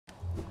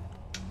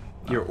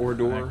Your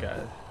Ordor. Okay.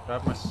 Do I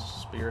have my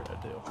spirit?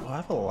 I do. Oh, I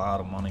have a lot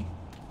of money.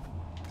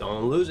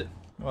 Don't lose it.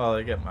 Well,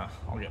 I'll get my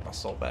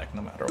soul back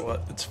no matter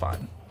what. It's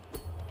fine.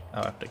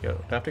 I have to go.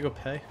 Do I have to go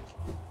pay?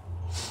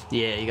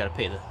 Yeah, you gotta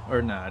pay the.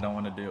 Or nah, I don't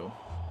want to do.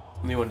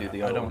 You want to do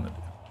the I other don't one? want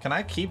to do. Can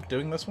I keep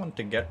doing this one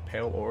to get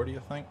pale ore? Do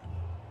you think?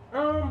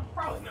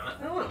 Probably not.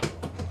 I don't know.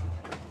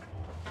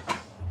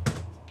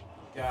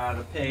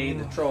 Gotta pay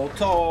the troll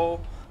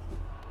toll.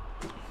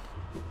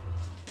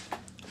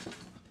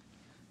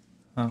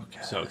 Okay.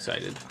 So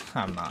excited.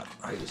 I'm not.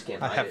 I just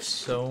can't. I hide have it.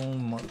 so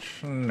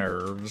much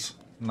nerves.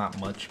 Not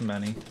much,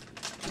 many.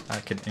 I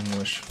can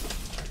English.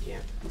 I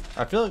can't.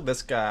 I feel like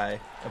this guy,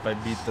 if I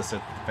beat this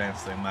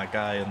advanced thing, that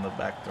guy in the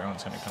back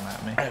throne's gonna come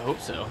at me. I hope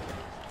so.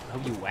 I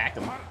hope you whack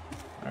him.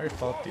 I already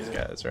fought these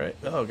guys, right?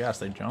 Oh gosh,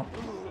 they jump.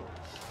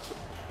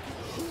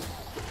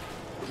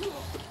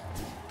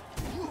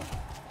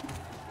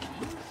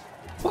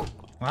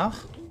 Well,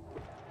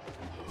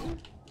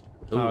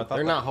 Ooh, I thought they're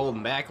that- not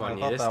holding back I on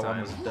you thought this that time.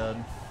 one was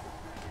dead.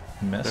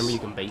 Miss. Remember, you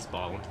can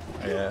baseball them.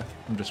 Yeah,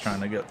 I'm just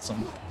trying to get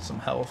some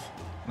health.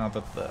 Not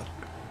that the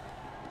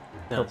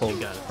No, purple you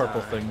gotta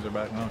purple die. things are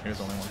back. Oh, here's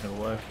only one hit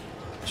away.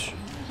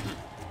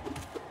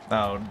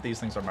 Oh, these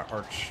things are my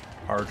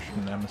arch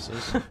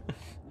nemesis.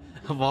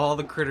 Of all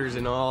the critters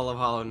in all of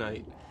Hollow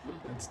Knight.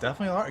 It's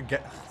definitely hard.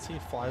 See, he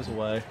flies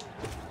away.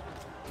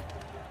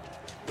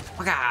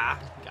 Got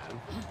him.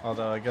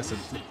 Although I guess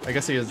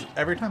he is.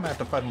 Every time I have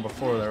to fight him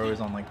before, they're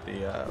always on like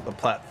the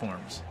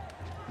platforms.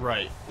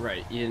 Right.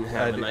 You didn't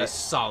have a I- nice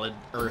solid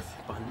earth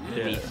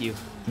beneath you.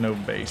 No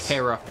base.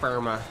 Terra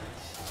firma.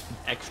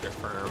 Extra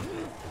firm.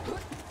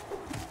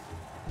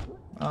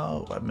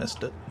 Oh, I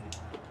missed it.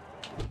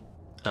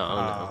 Oh,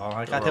 no. Oh,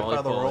 I got hit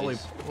by the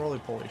roly-polies.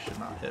 roly-poly. Should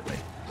not hit me.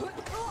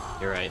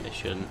 You're right, they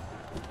shouldn't.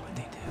 What'd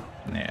they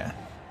do? Yeah.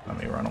 Let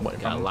me run away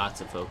Got from him.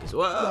 lots of focus.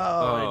 Whoa!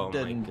 I Oh, my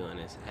didn't.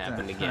 goodness. It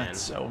happened again. That's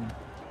so.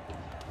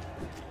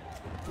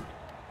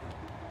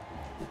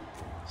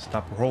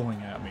 Stop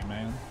rolling at me,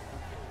 man.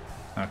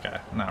 Okay,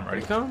 now I'm Here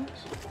ready. it comes.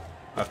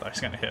 I thought he was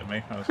gonna hit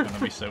me. I was gonna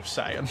be so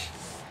sad.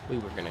 We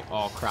were gonna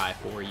all cry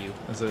for you.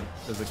 Is it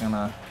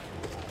gonna?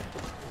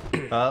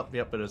 Oh,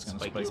 yep, it is gonna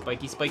Spiky, spike.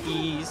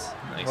 spikies.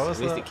 Nice. What At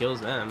was least that? it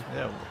kills them.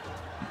 Yeah.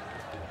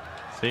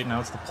 See, now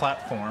it's the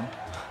platform.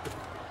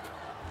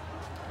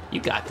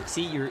 You got to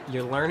see.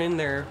 You're learning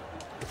their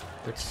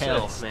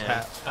tail, It's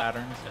man.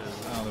 patterns.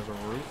 Oh, there's a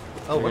roof.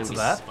 There Oh, are what's gonna be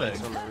that spikes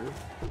thing? on the roof.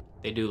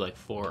 They do like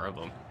 4 of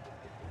them.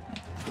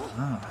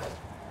 Ah.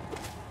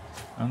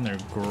 And they're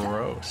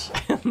gross.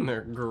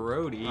 They're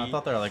grody. I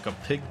thought they were like a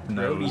pig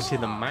Grody nose. to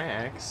the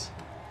max.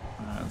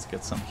 Let's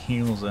get some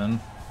heals in.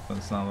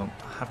 Since now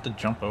I have to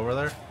jump over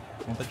there.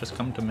 Won't they just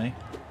come to me?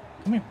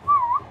 Come here.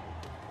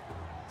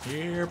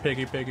 Here,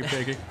 piggy, piggy,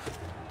 piggy.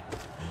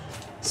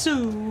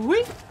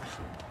 Sweet.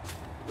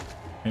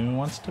 Who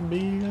wants to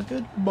be a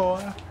good boy?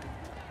 You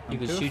I'm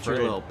could too shoot your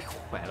afraid. little pew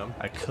at them.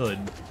 I could,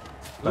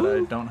 but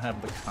I don't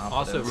have the confidence.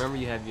 Also, remember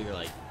you have your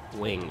like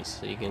wings,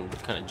 so you can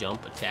kind of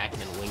jump, attack,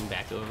 and then wing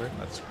back over.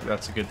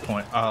 That's a good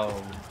point.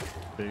 Oh,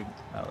 big.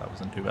 Oh, that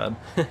wasn't too bad.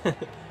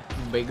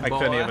 Big boy I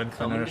couldn't even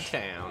coming finish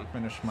to town.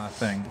 my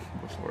thing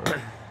before.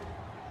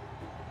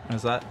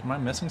 Is that? Am I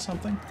missing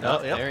something?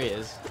 Oh, yep. there he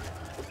is.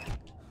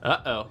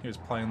 Uh-oh. He was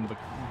playing the.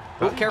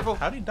 Oh, careful.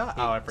 How'd he die?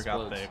 He Oh, I forgot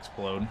explodes. they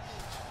explode.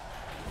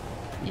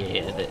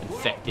 Yeah, the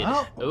infected.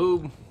 Oh.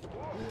 Oh.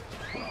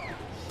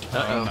 Oh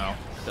Uh-oh. no.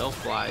 Bell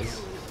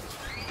flies.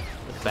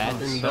 The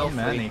bathroom So belfry.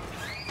 many.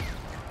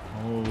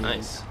 Oh.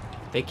 Nice.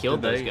 They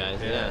killed Did those they? guys.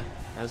 Yeah. Yeah.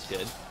 That was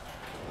good.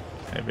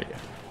 Maybe.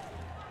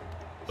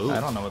 Ooh. I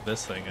don't know what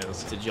this thing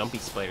is. It's a jumpy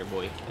spider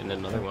boy, and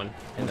another one,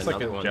 and It's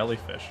another like a one.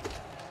 jellyfish,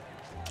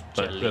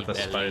 but Jelly with a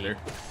belly. spider.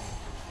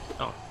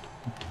 Oh,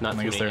 not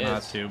I too guess they're many not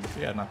hits. too.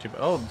 Yeah, not too bad.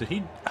 Oh, did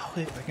he? Oh,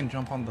 I can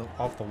jump on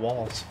off the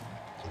walls.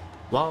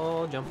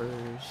 Wall jumpers.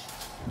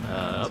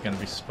 It's gonna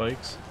be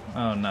spikes.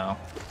 Oh no.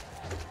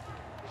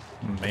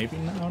 Maybe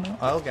no.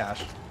 Oh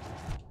gosh.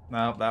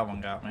 No, that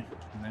one got me.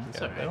 They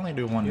alright. only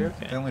do one. You're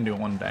okay. They only do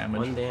one damage.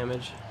 1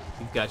 damage.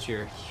 You've got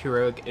your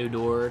heroic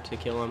Odor to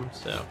kill him,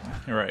 so.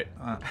 You're right.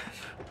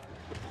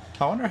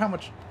 I wonder how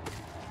much.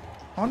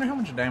 I wonder how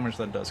much damage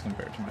that does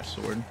compared to my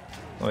sword.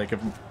 Like if.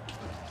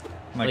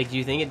 Like, do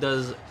you think it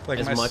does like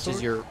as my much sword-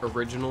 as your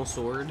original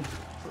sword?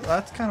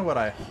 That's kind of what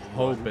I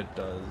hope it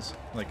does.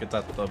 Like it's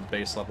at the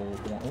base level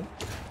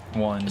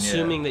one.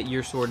 Assuming that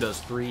your sword does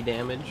 3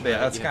 damage. Yeah, right?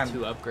 that's You have kind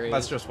 2 of. upgrades.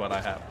 That's just what I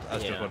have.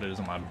 That's just Yeah. what it is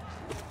in my.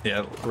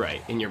 Yeah.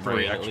 right in your 3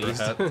 brain at extra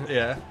least. head.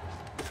 Yeah.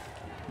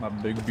 My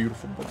big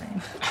beautiful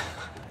brain.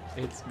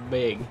 It's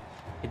big.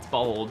 It's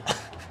bold.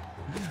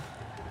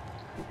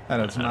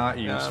 And it's not I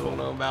useful. don't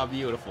know about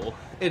beautiful.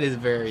 It is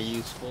very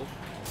useful.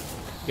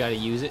 You gotta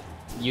use it.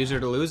 Use her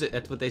to lose it.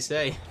 That's what they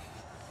say.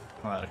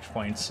 Well, that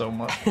explains so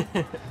much.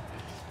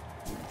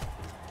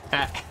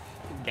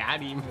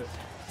 Got him.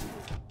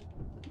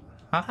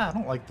 I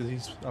don't like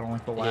these. I don't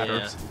like the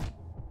ladders.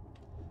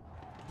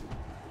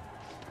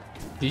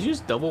 Did you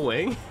just double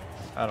wing?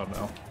 I don't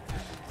know.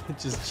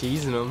 Just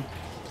cheesing them.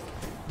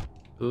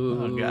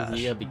 Ooh, Oh, gosh.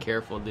 you gotta be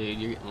careful, dude.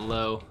 You're getting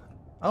low.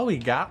 Oh, he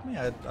got me?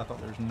 I thought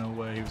there was no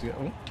way he was gonna...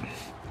 Oh.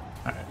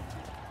 Alright.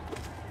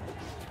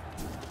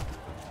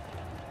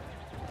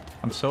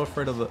 I'm so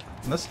afraid of the...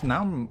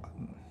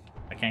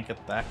 I can't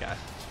get that guy.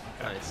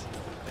 Okay. Nice.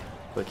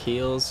 Quick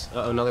heals.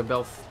 Uh oh, another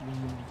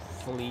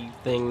belfly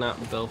thing, not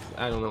belf.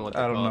 I don't know what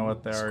they're I don't called. know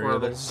what they are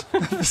either.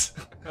 Squirtles.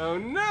 Oh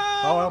no!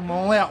 Oh, I'm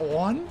only at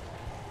one?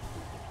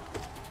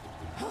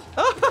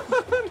 Oh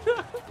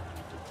no!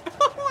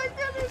 Oh my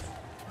goodness!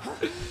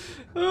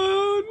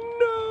 Oh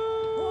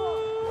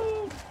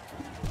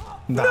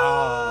no! No!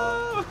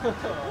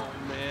 Oh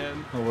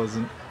man. I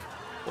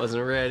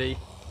Wasn't ready.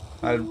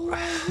 I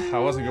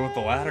wasn't good with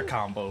the ladder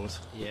combos.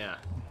 Yeah.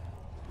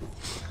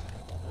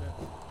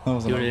 That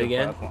wasn't Doing a it good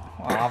again?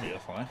 platform. Well,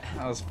 obviously.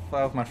 That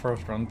was my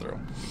first run through.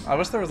 I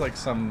wish there was like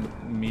some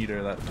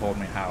meter that told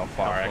me how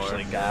far I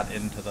actually got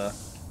into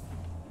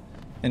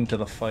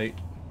the fight.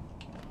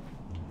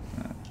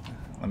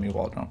 Let me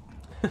wall jump.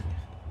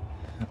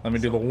 Let me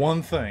do the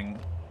one thing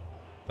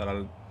that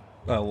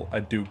I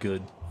do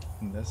good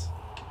in this.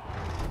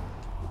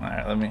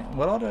 Alright,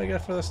 what all do I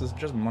get for this? Is it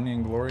just money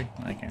and glory?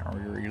 I can't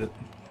reread it.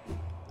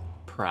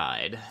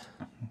 Pride.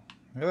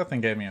 The other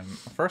thing gave me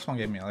the first one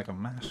gave me like a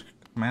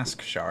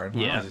mask shard.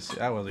 Yeah.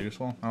 That was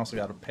useful. I also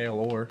got a pale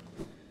ore.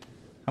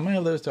 How many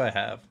of those do I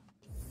have?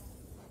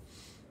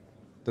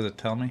 Does it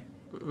tell me?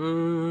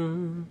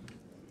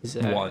 Is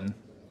that One.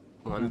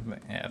 One?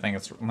 Yeah, I think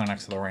it's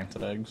next to the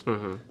rancid eggs.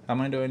 Mm-hmm. How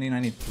many do I need? I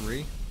need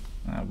 3?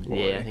 Oh boy.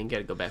 Yeah, I think you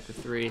gotta go back to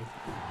 3.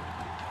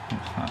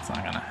 That's not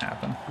gonna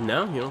happen.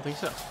 No, you don't think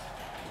so?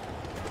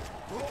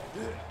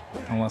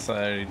 Unless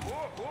I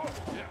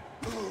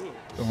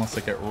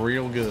get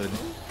real good.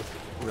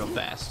 Real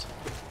fast.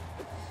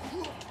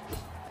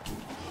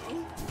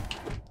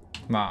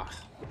 Nah.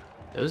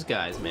 Those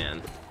guys,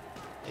 man.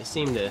 They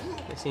seem to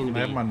I be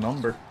have my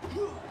number.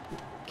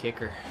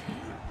 kicker.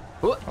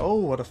 What? Oh,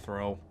 what a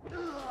throw.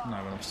 I'm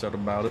not even upset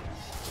about it.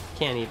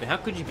 Can't even. How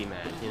could you be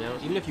mad, you know?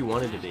 Even if you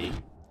wanted to be.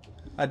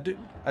 I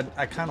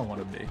kind of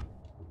want to be.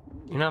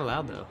 You're not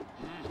allowed, though.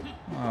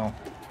 Well,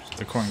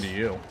 just according to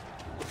you.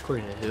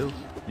 According to who?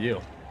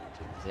 You.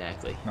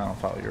 Exactly. I don't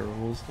follow your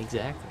rules.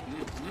 Exactly.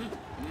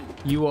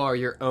 You are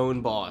your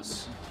own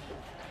boss.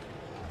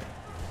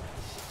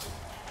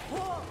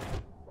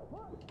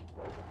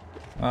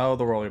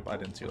 Oh, I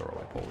didn't see the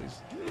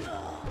roly-polies.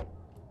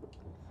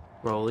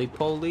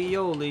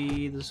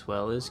 Roly-poly-oly, the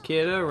swellest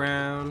kid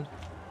around.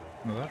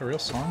 Is that a real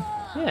song?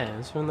 Yeah,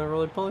 it's from the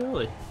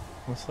Roly-poly-oly.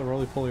 What's the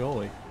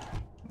roly-poly-oly?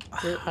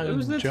 It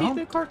was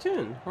the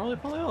cartoon,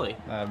 Roly-poly-oly.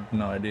 I have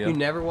no idea. You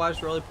never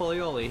watched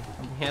Roly-poly-oly.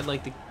 He had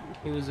like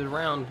he was a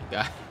round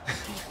guy.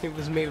 He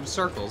was made of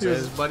circles.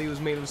 His buddy was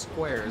made of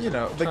squares. You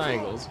know,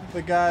 triangles.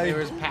 The guy. There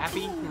was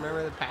Pappy.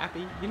 Remember the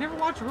Pappy? You never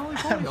watched I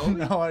Roly-poly-oly?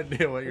 have no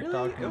idea what you're Really?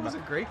 talking It about. was a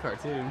great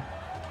cartoon.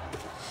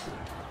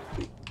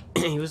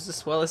 He was the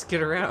swellest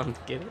kid around.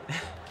 Get it?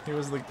 He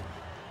was the.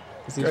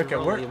 Okay,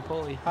 Roly and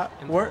Poly.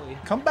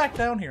 Come back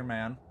down here,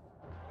 man.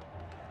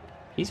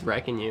 He's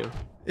wrecking you.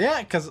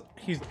 Yeah, cause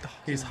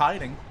he's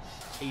hiding.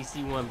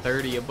 AC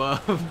 130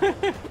 above.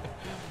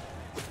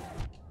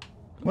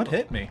 What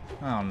hit me?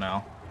 Oh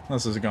no,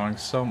 this is going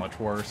so much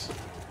worse.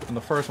 And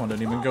the first one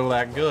didn't even go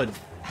that good.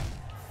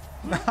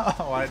 No,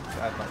 I thought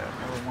I had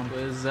another one.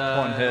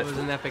 One hit. It was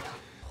an epic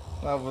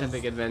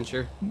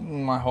adventure.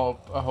 I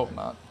hope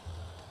not.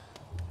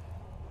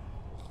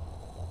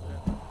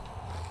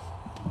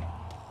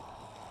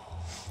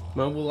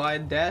 Mobile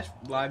live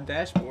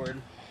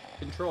dashboard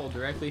controlled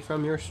directly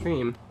from your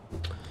stream.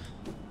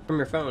 From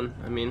your phone,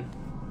 I mean.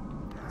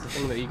 It's a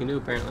thing that you can do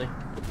apparently.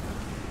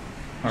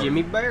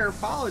 Jimmy Bear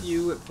followed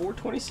you at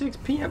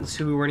 4:26 p.m.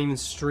 So we weren't even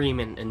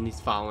streaming and he's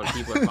following.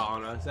 People are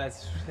following us.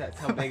 That's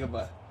how big of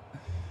a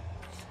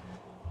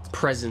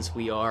presence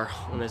we are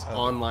on this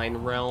online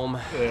realm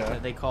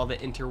that they call the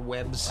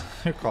interwebs.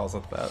 Who calls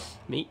it that?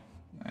 Me?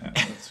 Yeah,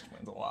 that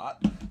explains a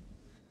lot.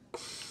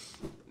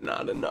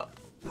 Not enough.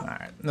 All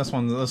right, this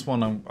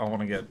one I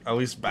want to get at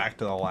least back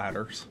to the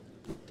ladders.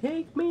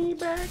 Take me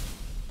back.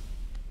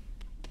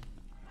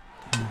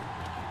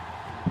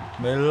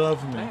 They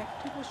love me.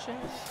 Back to the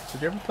shadows.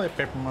 Did you ever play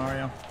Paper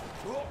Mario?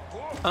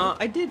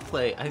 I did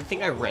play. I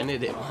think I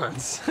rented it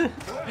once.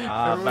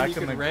 Back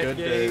in the good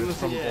days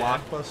from yeah.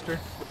 Blockbuster.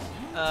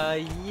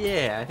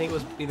 Yeah, I think it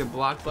was either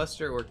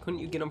Blockbuster or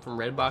couldn't you get them from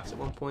Redbox at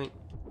one point?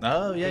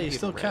 Oh yeah, you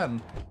still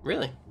can.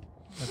 Really?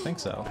 I think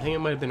so. I think it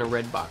might have been a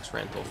Redbox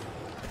rental.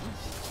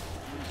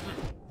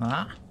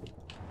 Ah.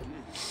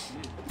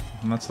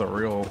 And that's the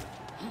real.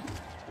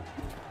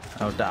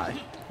 Oh, die.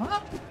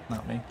 Ah,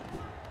 not me.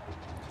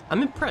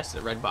 I'm impressed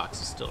that Redbox is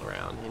still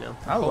around. You know.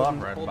 I love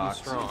holding Redbox.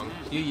 strong.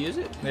 Do you use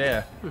it?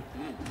 Yeah.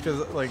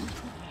 Because like,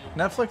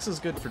 Netflix is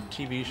good for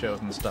TV shows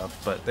and stuff,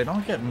 but they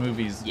don't get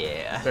movies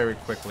very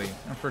quickly.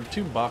 And for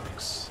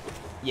 $2,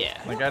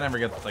 like I never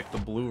get like the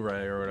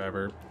Blu-ray or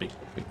whatever,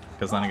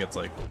 because then it gets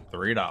like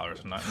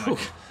 $3 and nothing.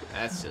 Like,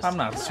 that's just. I'm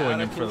not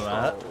swinging for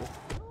that. Control.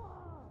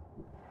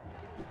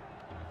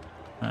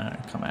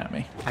 Come at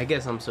me. I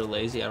guess I'm so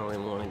lazy I don't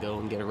even want to go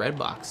and get a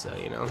Redbox, so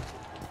you know.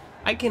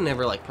 I can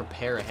never like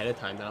prepare ahead of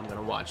time that I'm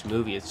gonna watch a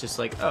movie. It's just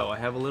like, oh, I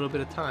have a little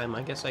bit of time.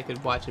 I guess I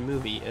could watch a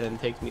movie, and then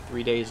it takes me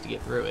 3 days to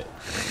get through it.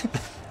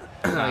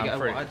 Like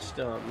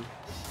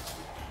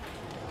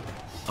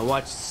I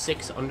watched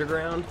Six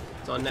Underground.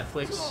 It's on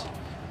Netflix.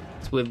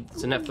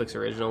 It's a Netflix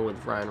original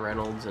with Ryan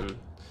Reynolds and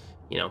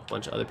a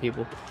bunch of other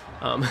people.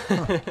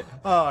 Oh,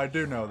 I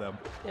do know them.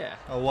 Yeah.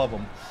 I love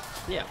them.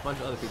 Yeah, a bunch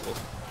of other people.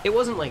 It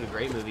wasn't like a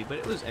great movie, but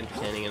it was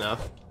entertaining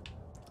enough.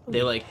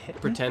 They like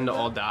pretend to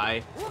all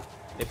die.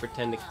 They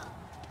pretend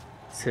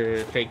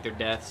to fake their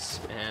deaths,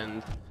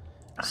 and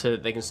so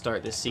that they can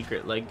start this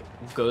secret like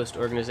ghost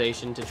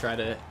organization to try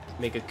to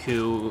make a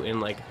coup in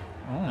like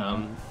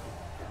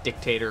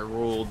dictator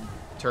ruled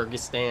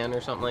Turkestan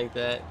or something like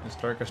that. Is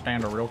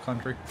Turkestan a real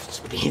country?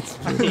 It's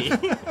me.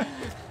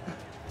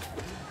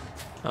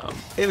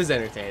 It was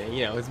entertaining.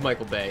 It's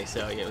Michael Bay,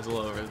 so it was a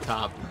little over the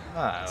top.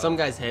 Some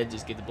guy's head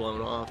just gets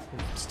blown off.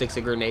 Sticks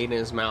a grenade in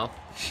his mouth.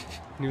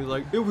 And he was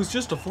like, "It was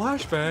just a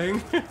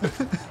flashbang."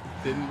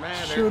 Didn't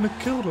matter. Shouldn't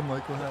have killed him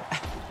like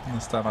that.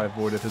 This time I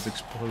avoided his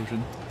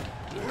explosion.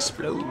 The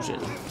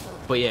explosion.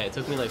 But yeah, it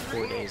took me like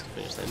 4 days to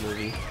finish that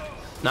movie.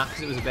 Not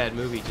because it was a bad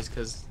movie, just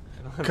because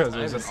I don't have time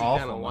it was to an sit down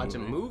awful and watch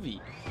movie. a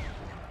movie.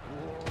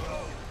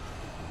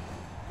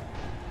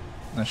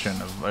 I shouldn't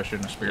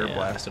have spirit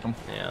blasted him.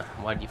 Yeah.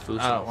 Why'd you fool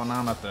him? Oh well,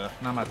 now I'm at the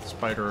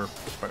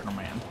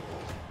Spider-Man.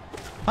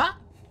 Huh?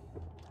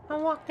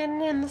 I'm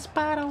walking in the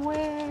spider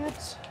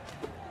webs.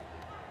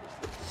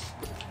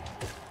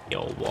 The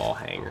old wall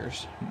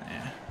hangers.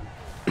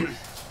 Nah.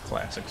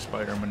 Classic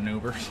spider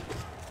maneuvers.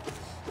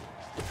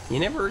 You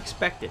never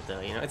expect it though,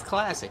 it's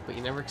classic, but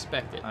you never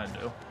expect it. I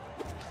do.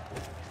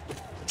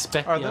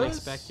 Expect the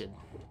unexpected.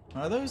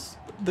 Are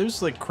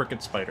those like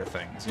cricket spider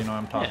things? You know what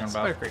I'm talking about?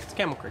 Spider crickets,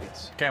 camel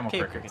crickets. Camel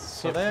Cave crickets.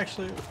 So they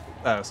actually...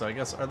 Oh, so I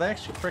guess... Are they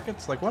actually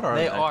crickets? Like, what are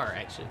they? They are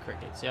actually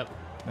crickets, yep.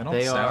 They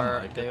don't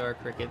sound like They it. are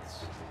crickets.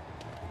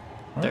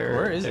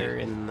 Where is they're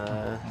it? in the...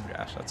 Oh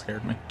gosh, that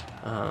scared me.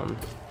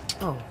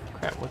 Oh,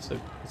 crap. What's the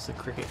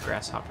cricket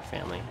grasshopper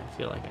family? I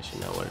feel like I should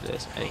know what it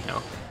is.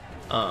 Anyhow.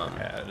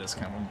 Yeah, it is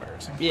kind of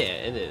embarrassing. Yeah,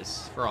 it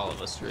is. For all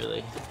of us, really.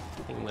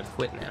 I think I'm going to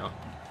quit now.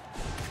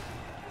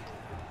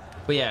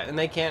 But yeah, and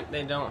they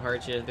don't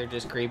hurt you. They're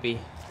just creepy.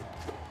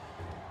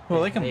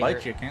 Well, they can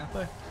bite you, can't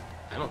they?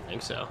 I don't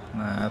think so.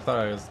 Nah, I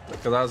thought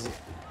because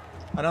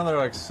I know there are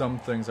like some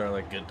things that are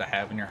like good to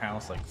have in your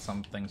house, like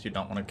some things you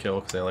don't want to kill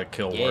because they like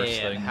kill worse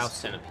things. Yeah, the house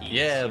centipedes.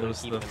 Yeah,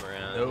 keep them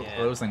around.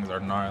 Those things are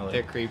gnarly.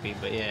 They're creepy,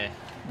 but yeah.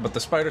 But the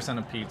spider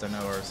centipedes I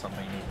know are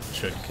something you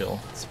should kill.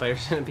 Spider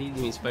centipedes?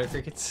 You mean spider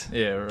crickets?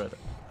 Yeah, right.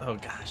 Oh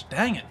gosh,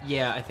 dang it.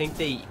 Yeah, I think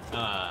they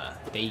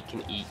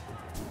can eat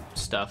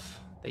stuff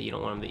that you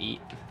don't want them to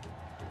eat.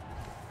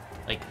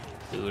 Like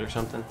food or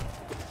something.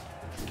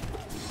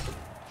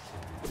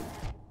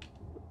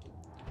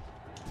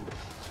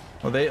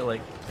 Well, they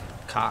like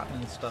cotton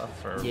and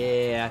stuff, or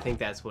yeah, I think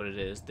that's what it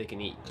is.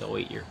 They'll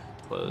eat your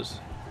clothes.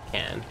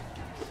 Can.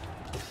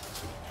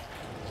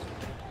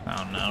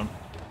 Oh no.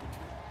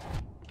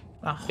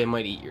 Oh. They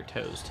might eat your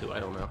toes too. I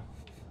don't know.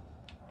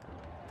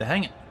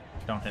 Dang it!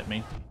 Don't hit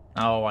me.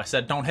 Oh, I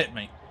said don't hit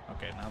me.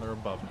 Okay, now they're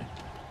above me.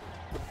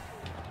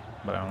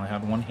 But I only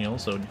had one heal,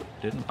 so it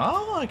didn't.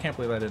 Oh, I can't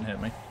believe that didn't hit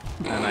me.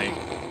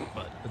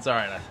 But it's all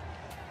right.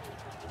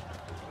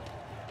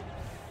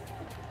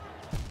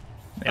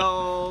 Yeah.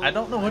 Oh, I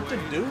don't know what to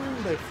do.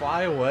 They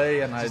fly away,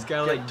 and I just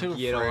gotta get too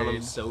get afraid. on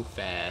them so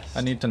fast. I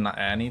need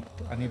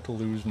to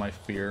lose my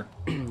fear.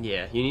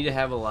 Yeah, you need to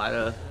have a lot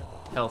of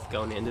health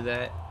going into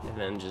that, and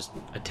then just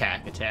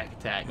attack. You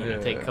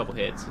take a couple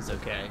hits, it's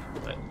okay.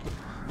 But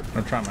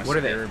I'm trying my what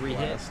are they? spirit 3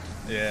 hits?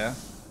 blast. Yeah.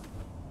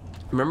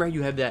 Remember how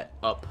you had that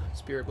up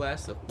spirit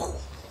blast?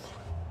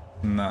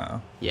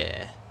 No.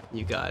 Yeah,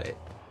 you got it.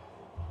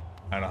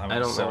 I don't have. I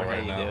don't know how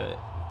right you now. do it,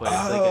 but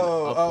it's like an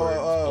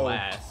upwards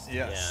blast.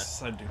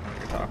 Yes, I do know what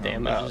you're talking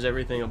Damages about.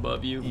 everything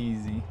above you.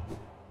 Easy.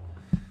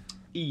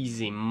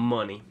 Easy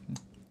money.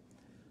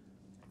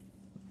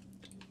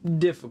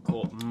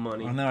 Difficult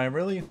money. I know. I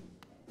really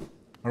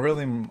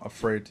am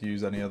afraid to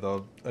use any of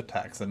the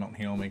attacks that don't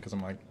heal me because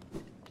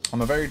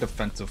I'm a very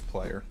defensive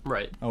player.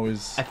 Right.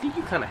 Always. I think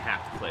you kind of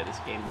have to play this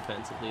game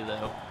defensively,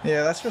 though.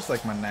 Yeah, that's just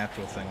like my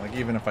natural thing. Like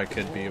even if I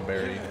could be a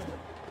very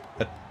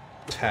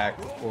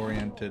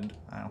attack-oriented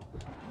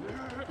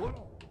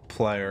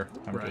player,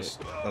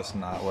 that's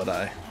not what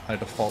I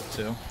default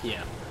to.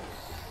 Yeah.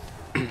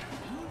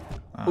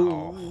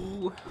 Oh.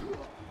 Ooh.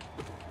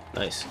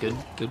 Nice. Good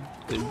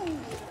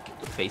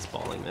face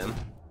balling them.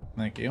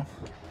 Thank you.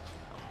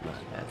 Not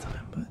a bad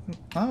time, but.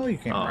 Oh, you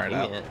came right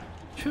out.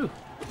 Phew.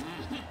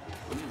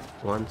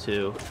 1,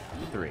 2,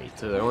 3.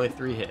 So there are only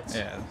 3 hits.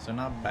 Yeah, so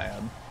not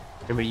bad.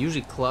 Remember,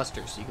 usually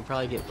clusters, so you can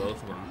probably get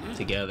both of them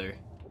together.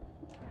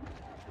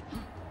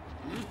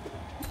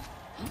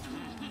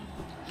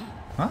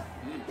 Huh?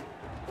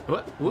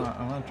 What?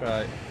 I'm gonna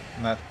try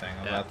that thing.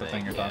 Is that the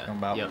thing you're talking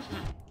about? Yep.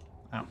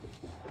 Oh.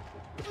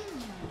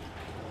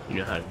 You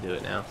know how to do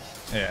it now.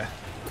 Yeah.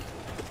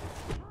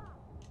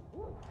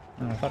 Oh,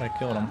 I thought I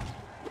killed him.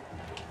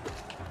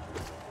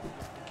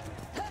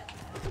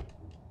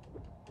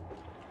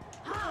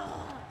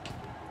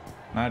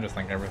 I just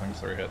think everything's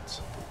 3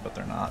 hits, but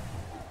they're not.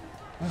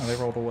 Oh, they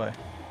rolled away.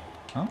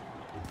 Huh?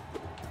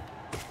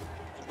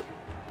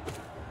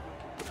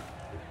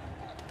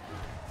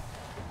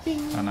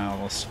 I know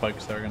those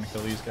spikes that are gonna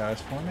kill these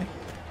guys for me.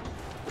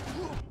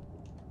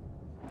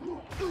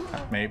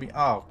 Maybe.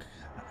 Oh,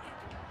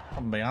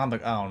 I'm beyond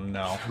the. Oh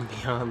no. I'm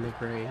beyond the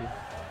grave.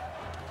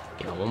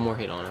 Yeah, one more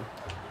hit on him.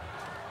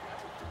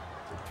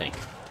 I think.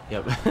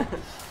 Yep.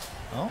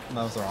 Oh, that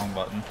was the wrong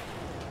button.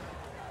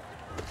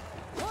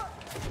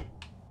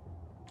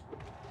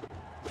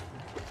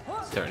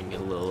 Starting to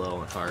get a little low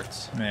on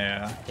hearts.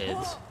 Yeah.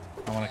 Heads.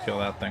 I want to kill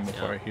that thing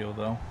before I heal,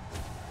 though.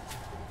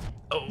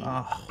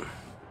 Oh.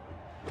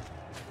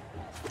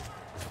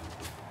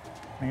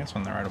 I guess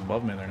when they're right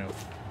above me, they're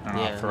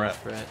not a threat.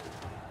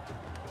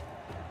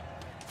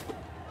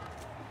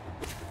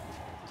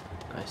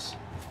 Nice.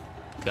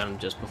 Got him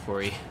just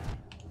before he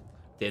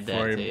did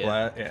that.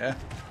 Yeah.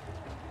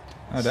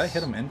 Oh, did I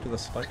hit him into the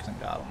spikes and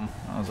got him?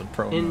 That was a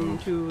pro move.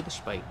 Into the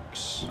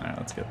spikes. Alright,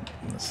 let's get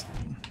this.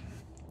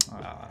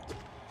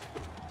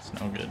 It's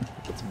no good.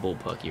 It's a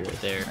bullpucky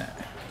right there.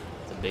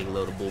 It's a big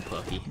load of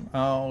bullpucky.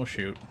 Oh,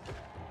 shoot.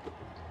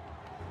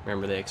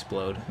 Remember, they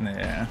explode.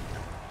 Yeah.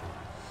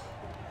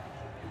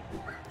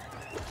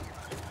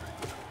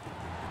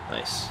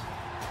 Nice.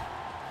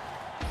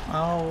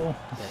 Oh.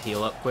 Yeah,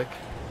 heal up quick.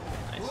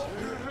 Nice.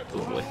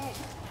 Oh boy.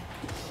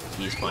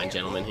 He's fine,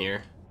 gentlemen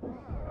here.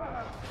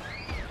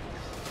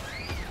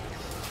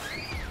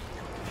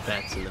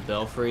 Bats in the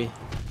belfry.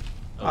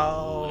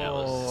 Oh, that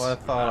was, I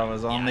thought I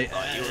was on the edge. I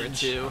thought you were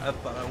too. I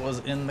thought I was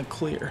in the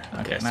clear.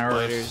 Okay, now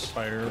spiders.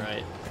 Spider.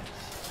 Right.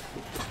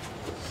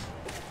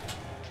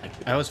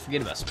 I always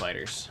forget about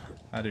spiders.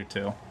 I do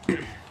too.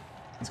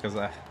 It's because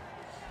a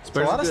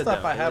Spiders lot of good,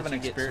 stuff though. I They haven't let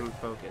you get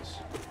experienced. some focus.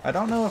 I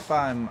don't know if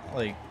I'm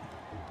like,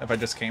 if I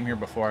just came here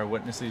before I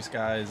witnessed these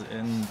guys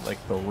in like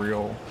the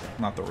real,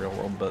 not the real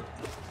world, but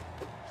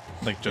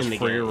like just free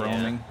game,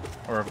 roaming,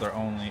 or if they're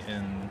only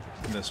in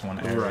this one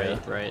area.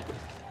 Right.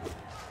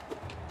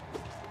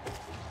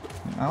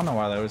 I don't know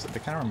why they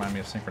kind of remind me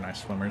of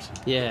synchronized swimmers.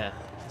 Yeah,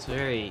 it's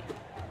very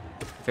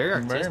artistic, Very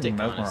honestly.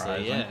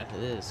 mesmerizing. Yeah,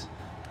 it is.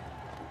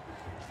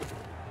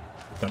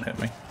 Don't hit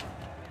me.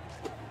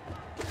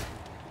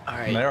 All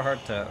right. They're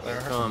hard to. They're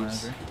Here hard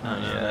comes. to measure.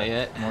 No, not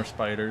yet. More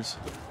spiders.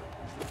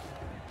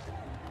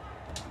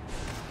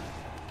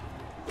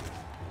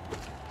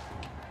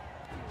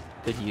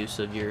 Good use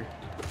of your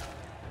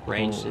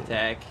ranged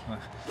attack.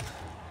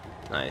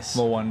 Nice.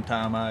 The one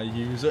time I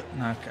use it.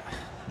 Okay.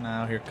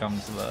 Now here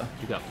comes the.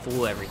 You got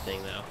full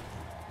everything though.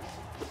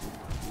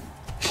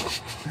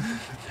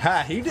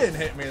 Ha! He didn't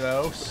hit me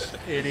though,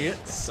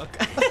 idiot. Suck.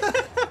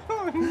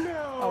 Oh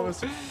no. I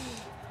was.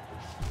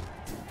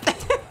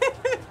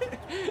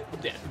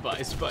 Dead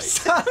by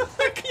spike.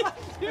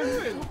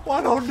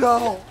 I don't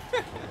know.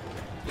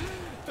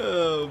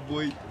 Oh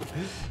boy.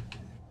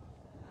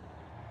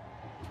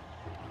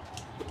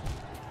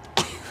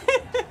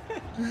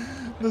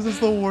 This is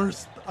the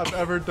worst I've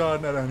ever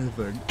done at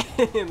anything.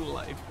 In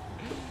life.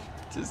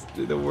 Just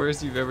the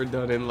worst you've ever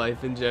done in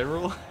life in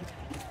general.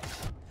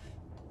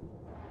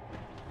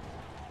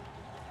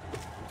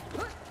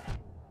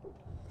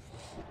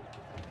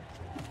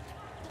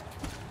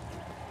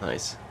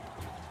 Nice.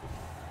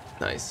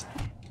 Nice.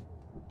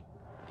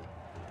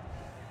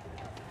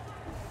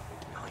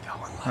 Only got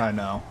one left. I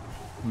know.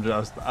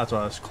 That's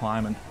why I was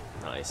climbing.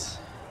 Nice.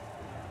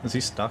 Is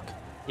he stuck?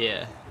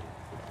 Yeah.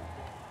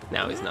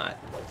 Now he's not.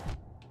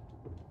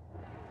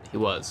 He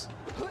was.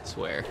 I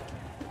swear.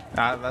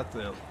 That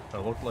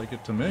looked like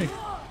it to me.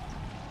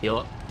 Heal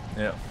up.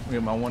 Yeah, we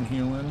get my one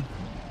heal in.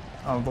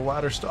 Oh, the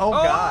ladder oh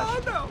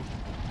gosh. No.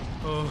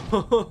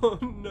 Oh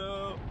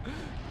no.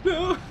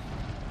 No.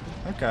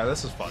 Okay,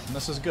 this is fun.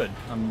 This is good.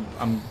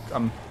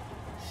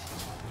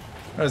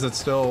 Is it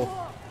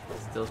still?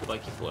 Still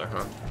spiky floor,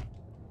 huh?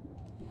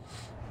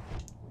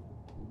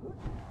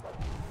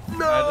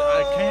 No.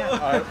 I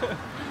can't.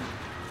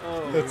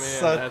 Oh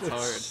It's man, that's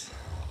hard.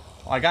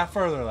 I got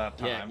further that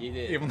time. Yeah, you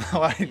did. Even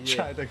though I You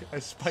tried did. to, I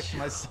spiked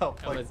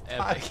myself That like was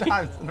 5 epic.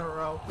 times in a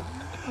row.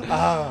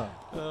 Ah,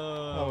 that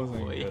Oh wasn't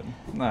boy. good.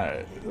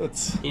 Alright,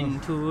 let's.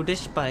 Into the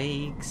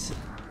spikes.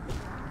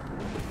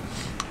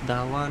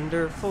 The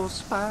wonderful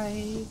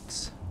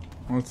spikes.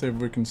 Let's see if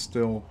we can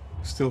still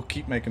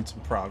keep making some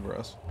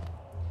progress.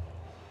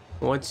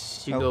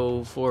 Once you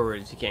go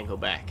forwards, you can't go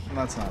back.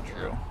 That's not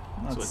true.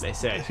 That's what they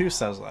say. Who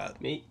says that?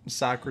 Me.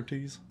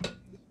 Socrates.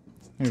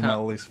 He's my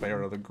least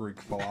favorite of the Greek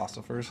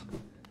philosophers.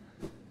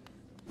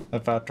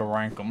 If I had to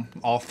rank them,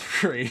 all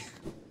 3,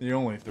 the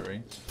only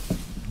 3.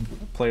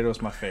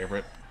 Plato's my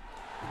favorite.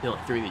 The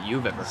only 3 that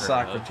you've ever heard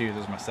Socrates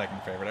is my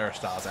second favorite.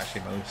 Aristotle's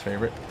actually my least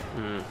favorite.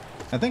 of.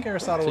 I think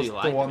Aristotle So was you the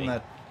like one me.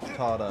 that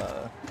taught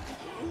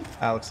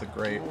Alex the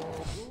Great,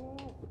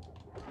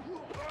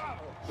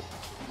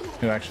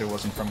 who actually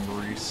wasn't from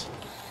Greece.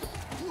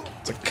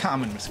 It's a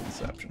common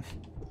misconception.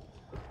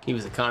 He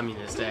was a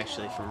communist,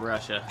 actually, from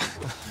Russia.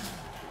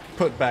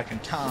 Put back in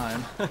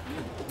time.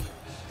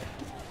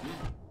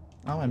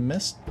 Oh, I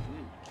missed.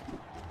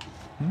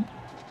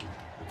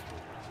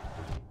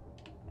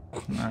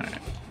 Alright.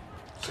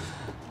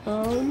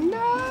 Oh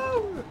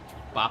no!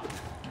 Bop it.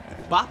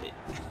 Bop it.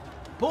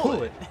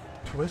 Pull it.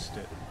 Twist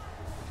it.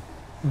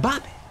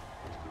 Bop it.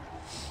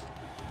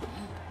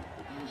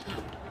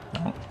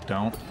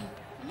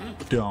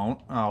 Don't.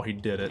 Oh, he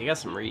did it. He got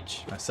some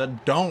reach. I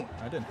said don't.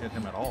 I didn't hit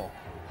him at all.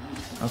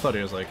 I thought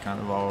he was like kind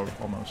of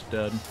almost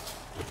dead.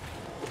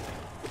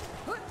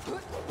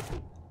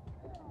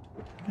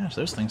 Gosh,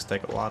 those things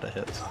take a lot of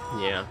hits.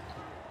 Yeah.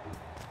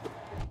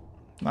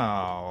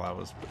 Oh, that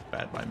was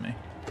bad by me.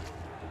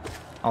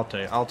 I'll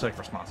take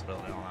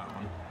responsibility on that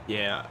one.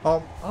 Yeah.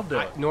 I'll do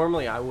it.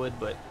 Normally I would,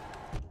 but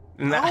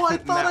I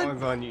thought that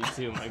one's on you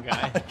too, my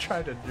guy. I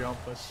tried to jump,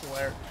 I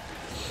swear.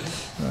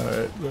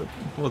 Alright,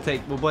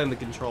 We'll blame the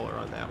controller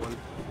on that one.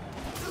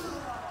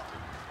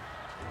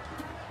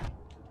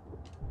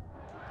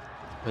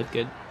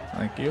 Good.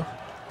 Thank you.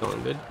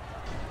 Going good.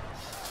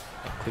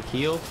 Quick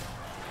heal.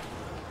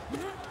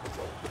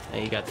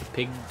 And you got the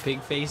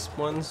pig face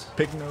ones.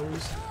 Pig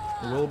nose.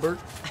 Wilbert.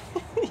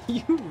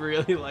 You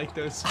really like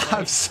those spikes.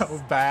 I'm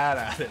so bad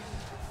at it.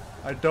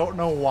 I don't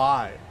know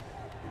why.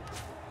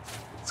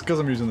 It's because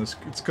I'm using this.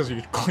 It's because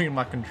you clean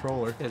my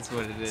controller. That's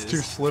what it is. It's too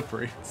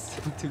slippery. It's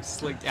too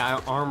slick.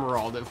 I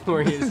armor-alled it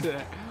for you.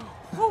 So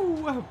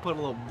woo, I put a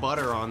little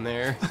butter on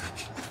there.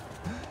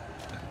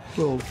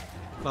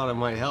 Thought it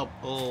might help.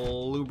 A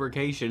little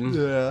lubrication.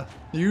 Yeah.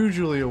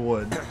 Usually it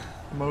would.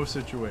 Most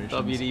situations.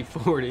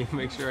 WD-40.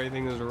 Make sure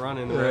everything is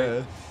running Yeah.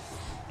 right.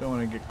 Don't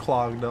want to get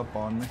clogged up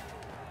on me.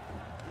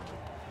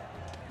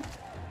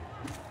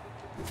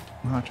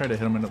 Oh, I tried to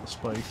hit him into the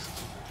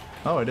spikes.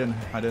 Oh, I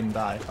didn't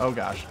die. Oh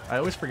gosh, I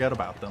always forget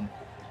about them.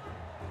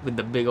 With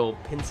the big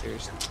old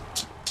pincers.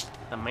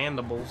 The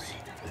mandibles.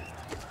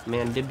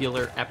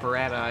 Mandibular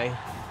apparati.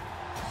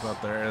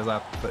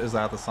 Is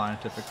that the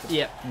scientific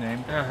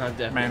name?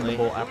 Definitely.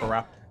 Mandible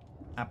apparat.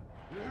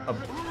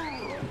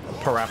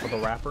 Parappa the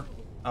rapper.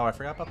 Oh, I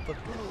forgot about the.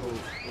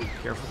 Ooh,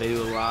 careful, they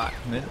do a lot.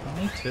 Me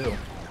too.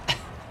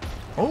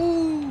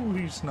 Oh,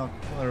 he snuck.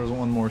 There was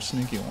one more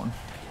sneaky one.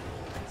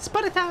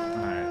 Spider time!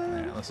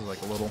 Alright, yeah, this is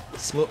like a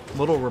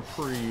little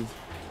reprieve.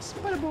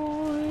 Spider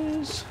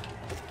boys!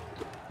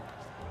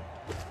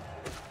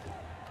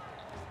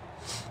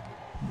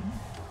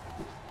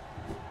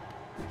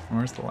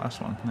 Where's the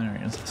last one? There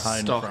he is.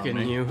 Hiding Stalking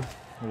from me. you.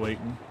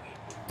 Waiting.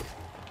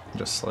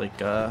 Just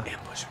like,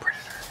 Ambush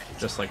predator.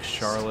 just like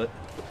Charlotte.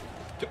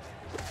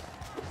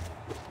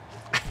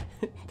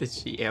 Did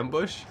she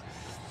ambush?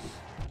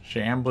 She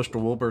ambushed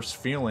Wilbur's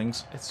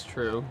feelings. It's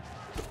true.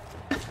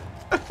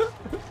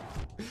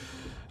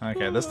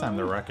 Okay, this time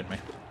they're wrecking me.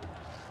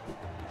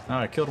 Oh,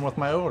 I killed him with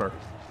my odor.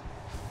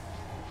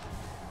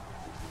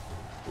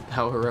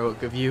 How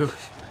heroic of you.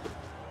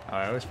 Oh,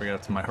 I always forget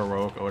it's my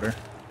heroic odor.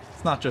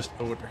 It's not just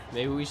odor.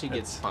 Maybe we should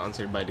get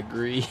sponsored by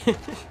Degree.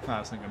 I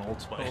was thinking Old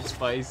Spice. Old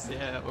Spice,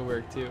 yeah, that would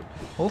work too.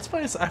 Old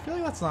Spice, I feel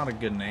like that's not a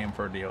good name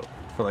for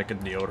like a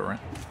deodorant.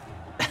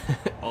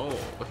 Oh,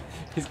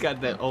 he's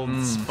got that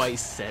old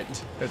spice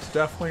scent. It's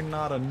definitely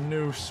not a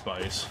new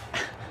spice.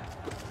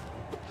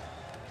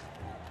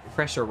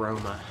 Fresh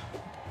aroma.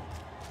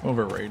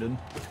 Overrated.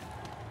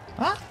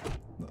 Ah!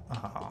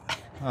 Oh,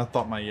 I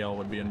thought my yell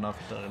would be enough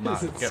to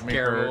not get me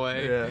Scare hurt.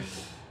 away. Yeah.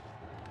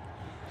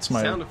 It's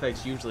my Sound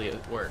effects usually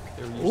work.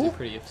 They're usually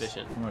pretty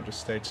efficient. I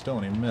just stayed still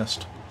and he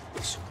missed.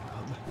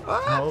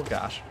 Ah! Oh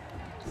gosh.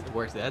 It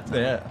worked that time.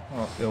 Yeah.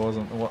 Well, it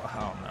wasn't. Well, I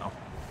don't know.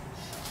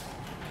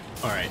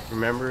 Alright,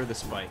 remember the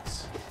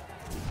spikes.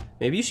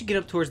 Maybe you should get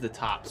up towards the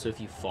top so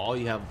if you fall,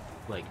 you have,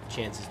 like,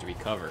 chances to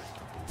recover.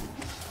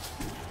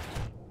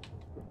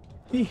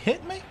 He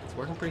hit me? It's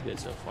working pretty good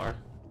so far.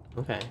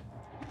 Okay.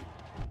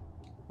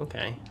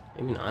 Okay,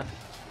 maybe not.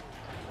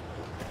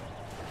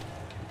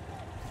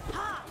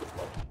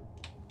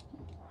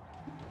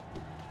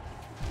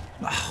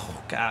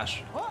 Oh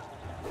gosh.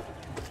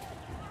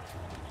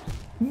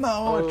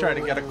 No, I tried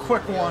to get a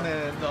quick one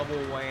in. Double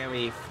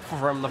whammy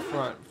from the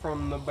front,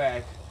 from the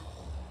back.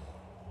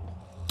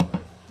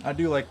 I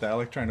do like that. I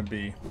like trying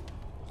to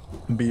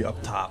be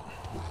up top.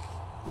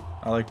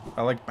 I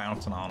like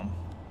bouncing on them,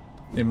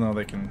 even though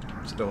they can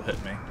still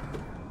hit me.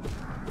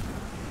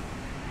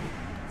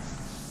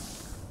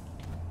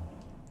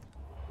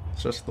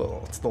 It's just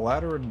it's the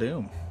ladder of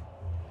doom.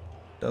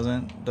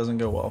 Doesn't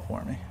go well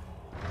for me.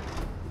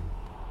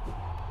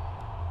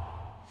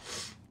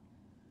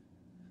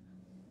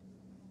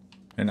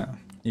 You know,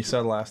 you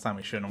said last time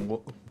we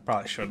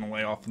probably shouldn't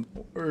lay off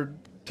or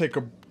take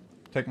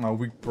my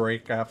week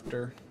break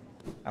after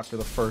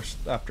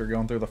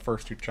going through the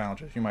first two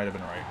challenges. You might have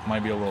been right.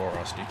 Might be a little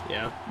rusty.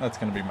 Yeah. That's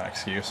gonna be my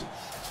excuse.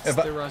 It's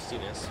the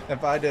rustiness.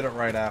 If I did it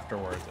right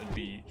afterwards,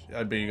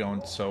 I'd be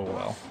going so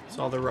well. It's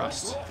all the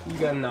rust. You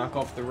gotta knock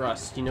off the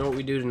rust. You know what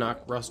we do to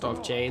knock rust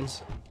off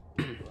chains?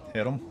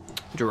 Hit them.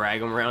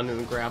 Drag them around in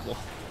the gravel.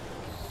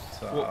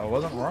 So I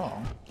wasn't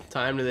wrong.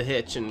 Tie them to the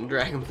hitch and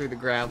drag them through the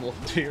gravel.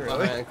 Do you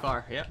really? Behind the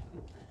car. Yep.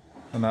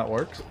 And that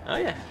works. Oh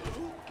yeah.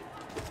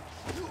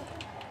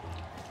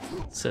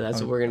 So that's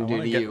what we're gonna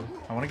do to you.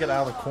 I want to get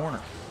out of the corner.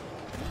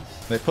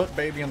 They put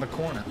baby in the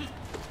corner.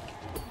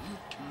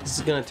 This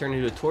is gonna turn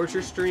into a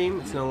torture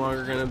stream. It's no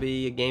longer gonna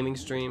be a gaming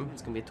stream.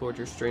 It's gonna be a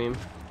torture stream.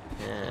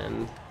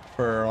 And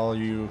for all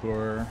you who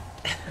are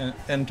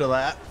into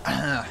that,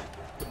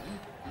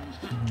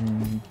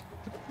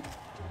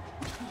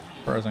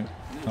 present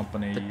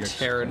company. The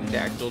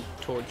pterodactyl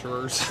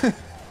torturers. It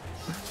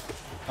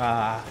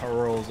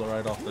rolls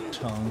right off the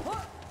tongue.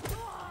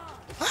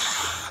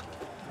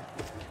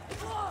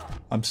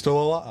 I'm still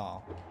alive.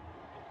 Oh.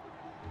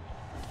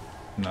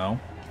 No.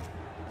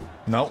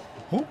 No.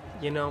 Ooh.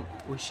 You know,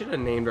 we should have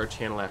named our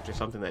channel after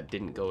something that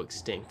didn't go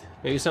extinct.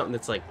 Maybe something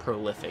that's like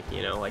prolific,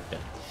 you know, like the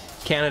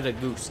Canada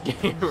Goose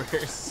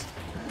Gamers.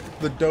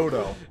 The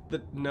Dodo.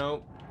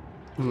 No.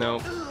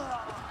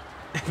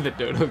 The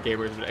Dodo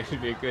Gamers would actually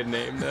be a good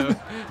name, though.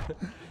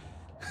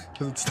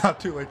 Because it's not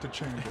too late to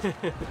change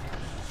it.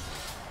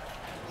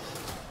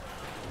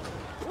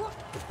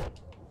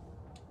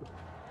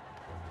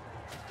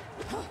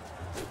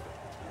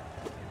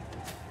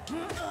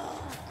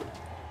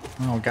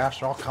 Oh gosh,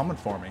 they're all coming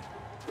for me.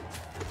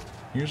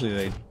 Usually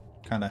they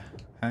kind of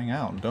hang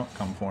out and don't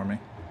come for me.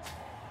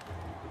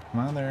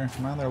 Come on there,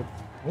 come on there.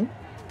 Ooh.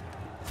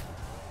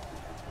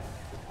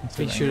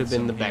 We should have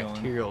been the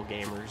bacterial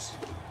gamers.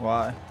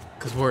 Why?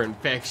 Because we're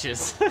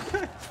infectious.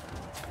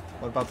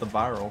 What about the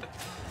viral?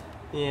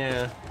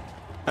 Yeah.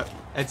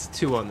 It's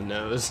 2 on the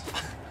nose.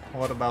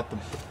 What about the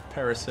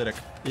parasitic?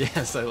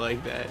 Yes, I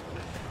like that.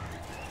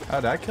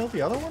 Oh, did I kill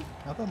the other one?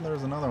 I thought there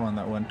was another one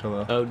that went to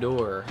the...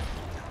 Odor.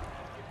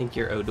 I think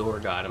your Odor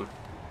got him.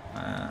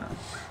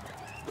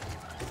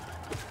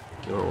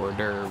 Your hors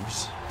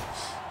d'oeuvres.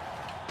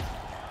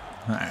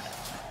 Alright.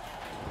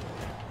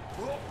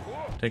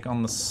 Take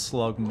on the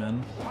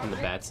slugmen. And the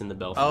bats in the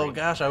belfry. Oh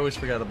gosh, I always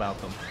forget about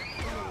them.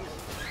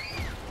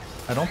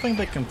 I don't think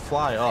they can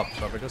fly up,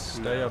 so if I just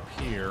stay up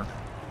here...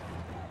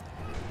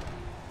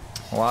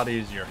 A lot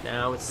easier.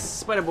 Now it's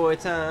Spider Boy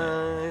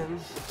time.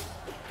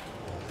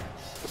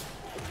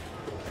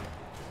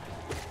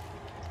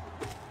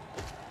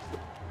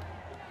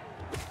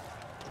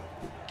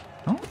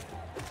 Oh?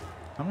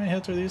 How many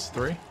hits are these?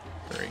 3?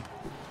 3.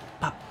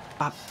 Pop,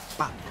 pop,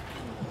 pop.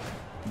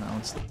 Now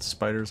it's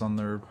spiders on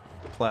their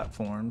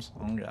platforms.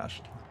 Oh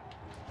gosh.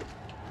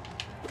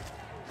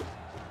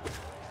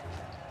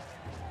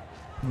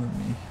 Let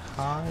me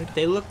hide.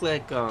 They look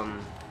like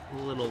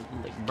little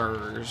like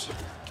burrs.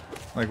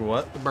 Like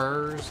what?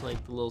 Burrs,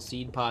 like the little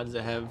seed pods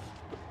that have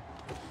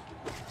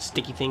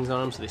sticky things on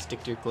them so they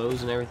stick to your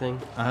clothes and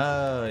everything.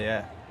 Oh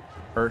yeah.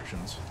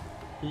 Urchins.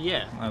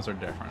 Yeah. Those are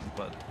different,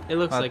 but it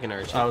looks like an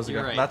urchin.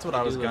 You're right. That's what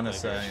I was do gonna look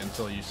like say urchins.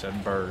 until you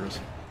said burrs.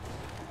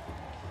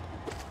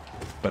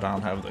 But I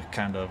don't have the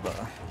kind of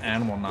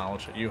animal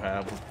knowledge that you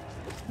have.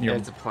 Yeah,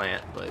 it's a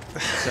plant, but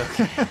it's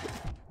okay.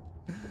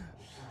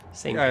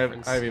 Same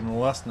difference. I have even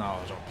less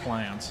knowledge of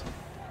plants.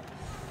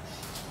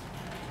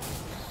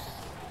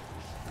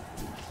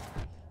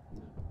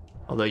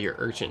 Although your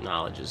urchin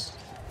knowledge is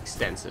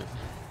extensive.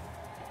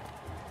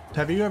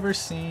 Have you ever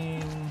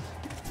seen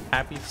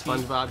Happy Feet?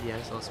 SpongeBob?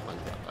 Yes, I saw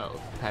SpongeBob.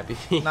 Oh, Happy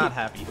Feet. Not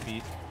Happy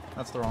Feet.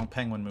 That's the wrong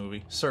penguin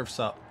movie. Surf's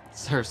Up.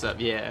 Surf's Up,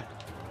 yeah.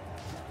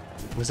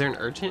 Was there an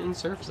urchin in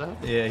Surf's Up?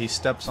 Yeah, he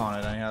steps on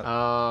it. And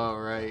Oh,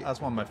 right.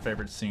 that's one of my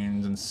favorite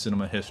scenes in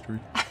cinema history.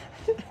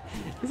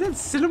 Is that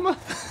cinema?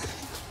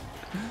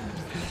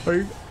 Are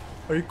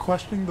you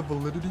questioning the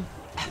validity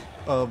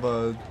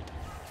of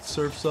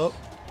Surf's Up?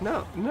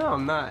 No,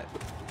 I'm not.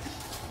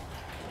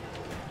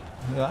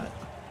 Yeah.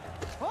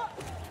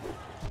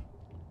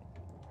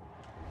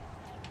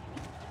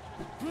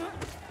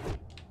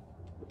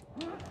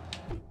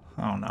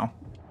 Oh no.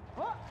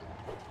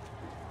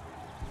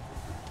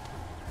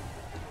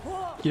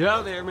 Get out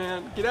of there,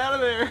 man. Get out of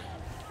there.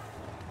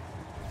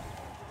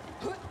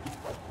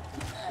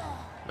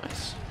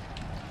 Nice.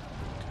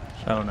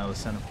 I don't know the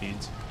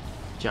centipedes.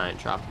 Giant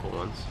tropical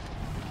ones.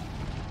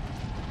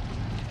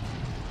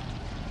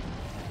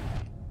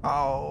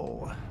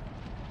 Oh.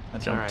 I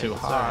jumped alright, too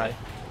it's high.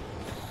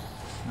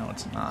 No,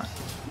 it's not.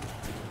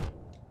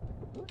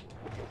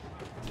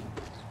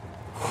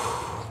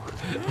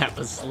 That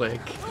was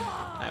slick.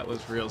 That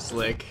was real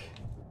slick.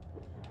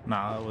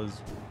 Nah, that was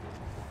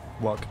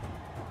luck.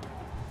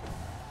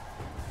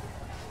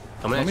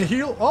 Let me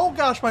heal. Oh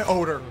gosh, my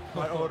odor.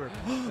 My odor.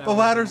 The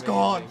ladder's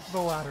gone. The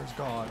ladder's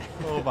gone.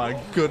 Oh my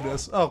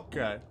goodness.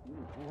 Okay.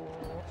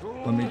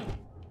 Let me.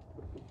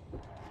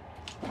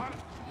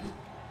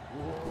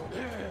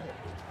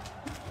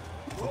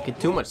 Get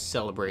too much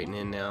celebrating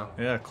in now.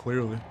 Yeah,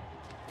 clearly.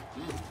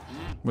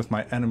 With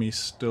my enemies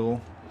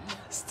still,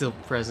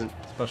 present.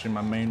 especially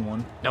my main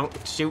one. Don't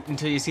shoot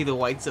until you see the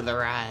whites of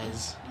their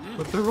eyes.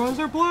 But their eyes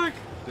are black.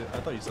 I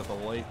thought you said the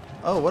light.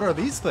 Oh, what are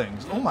these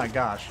things? Oh my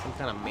gosh. Some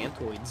kind of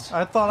mantoids.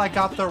 I thought I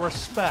got their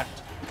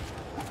respect.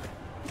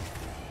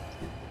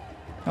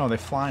 Oh, they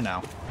fly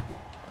now.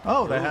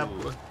 Oh, they have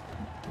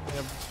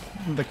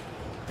the...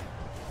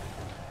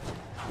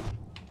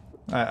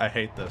 I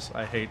hate this.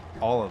 I hate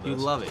all of this. You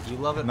love it. You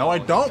love it. No, I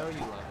don't. You know you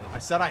love I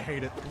said I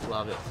hate it. it.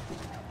 Love it.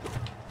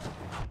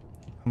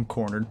 I'm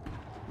cornered.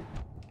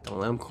 Don't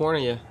let them corner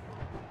you.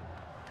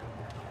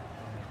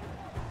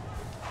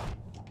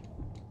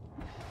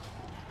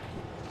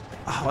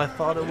 Oh, I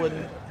thought it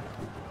wouldn't.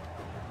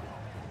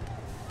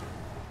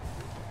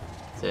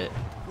 That's it.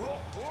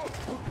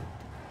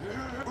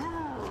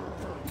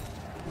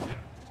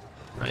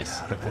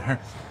 Nice. Out of there.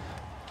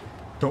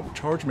 Don't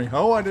charge me.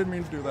 Oh, I didn't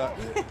mean to do that.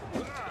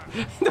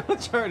 Don't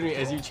charge me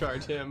as you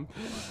charge him.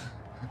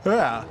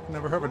 Yeah,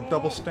 never heard of a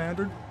double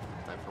standard?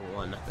 Time for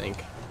one, I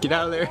think. Get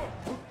out of there.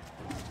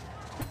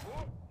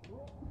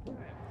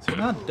 Is he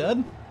not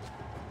dead?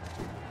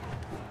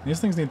 These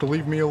things need to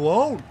leave me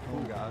alone. Oh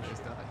gosh. Nice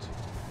dodge.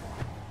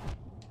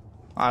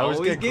 I always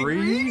get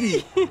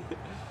greedy. greedy.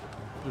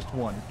 Just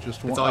one.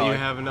 Just one. That's all you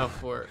have enough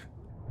for.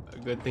 A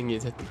good thing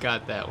is that you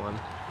got that one.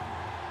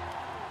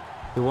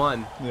 You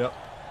won. Yep.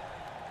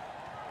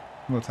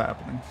 What's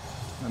happening?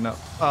 No.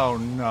 Oh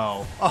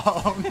no.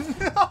 Oh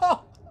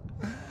no.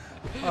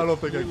 I don't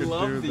think I can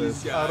do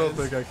this. Guys. I don't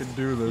think I can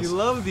do this. You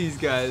love these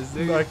guys.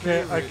 I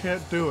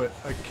can't do it.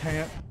 I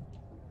can't.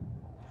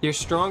 You're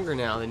stronger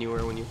now than you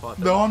were when you fought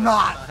them. No, I'm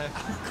not.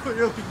 I'm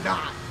clearly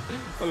not.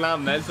 Well,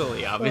 not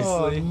mentally, obviously.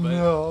 Oh, but...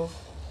 no.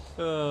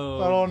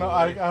 Oh, I don't know.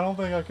 boy. I don't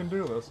think I can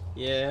do this.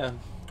 Yeah.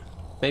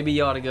 Maybe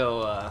you ought to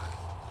go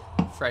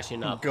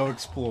freshen up. Go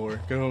explore.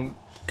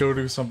 Go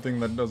do something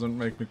that doesn't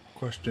make me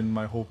question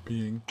my whole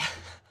being.